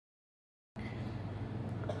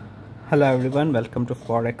Hello everyone, welcome to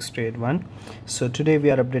Forex Trade 1. So today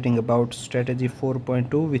we are updating about strategy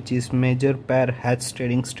 4.2, which is Major Pair Hedge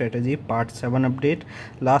trading strategy part 7 update.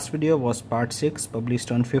 Last video was part 6,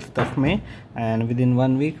 published on 5th of May, and within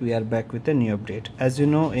 1 week we are back with a new update. As you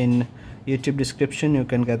know, in YouTube description you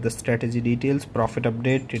can get the strategy details, profit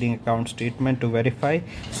update, trading account statement to verify,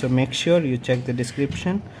 so make sure you check the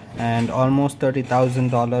description. And almost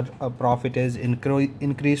 $30,000 profit is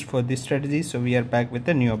increased for this strategy, so we are back with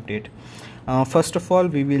a new update. First of all,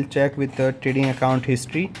 we will check with the trading account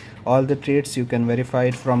history. All the trades you can verify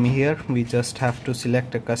it from here. We just have to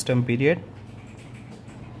select a custom period.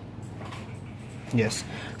 Yes,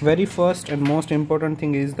 very first and most important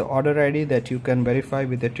thing is the order ID that you can verify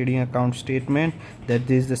with the trading account statement that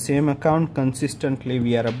this is the same account. Consistently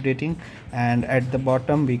we are updating, and at the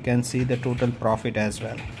bottom we can see the total profit as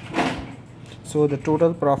well. So the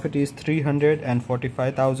total profit is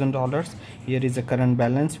 $345,000. Here is the current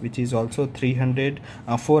balance, which is also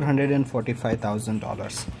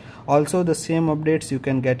 $445,000. Also the same updates you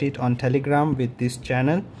can get it on Telegram with this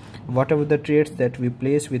channel. Whatever the trades that we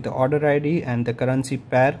place with the order ID and the currency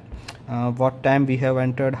pair, what time we have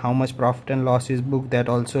entered, how much profit and loss is booked, that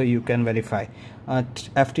also you can verify.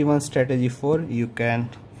 FT1 strategy 4, you can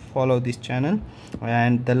follow this channel.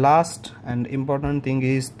 And the last and important thing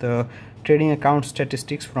is the trading account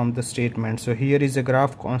statistics from the statement. So here is a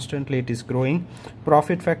graph, constantly it is growing.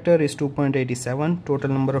 Profit factor is 2.87,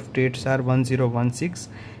 total number of trades are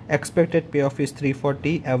 1016, expected payoff is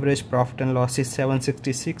 340, average profit and loss is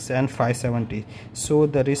 766 and 570. So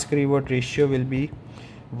the risk reward ratio will be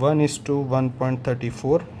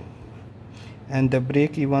 1:1.34, and the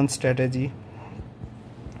break even strategy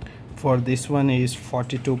for this one is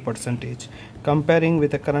 42%. Comparing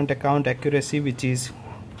with the current account accuracy, which is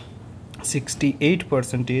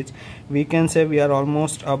 68%, we can say we are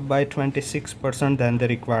almost up by 26% than the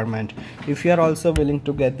requirement. If you are also willing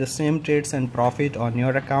to get the same trades and profit on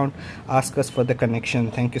your account, ask us for the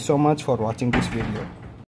connection. Thank you so much for watching this video.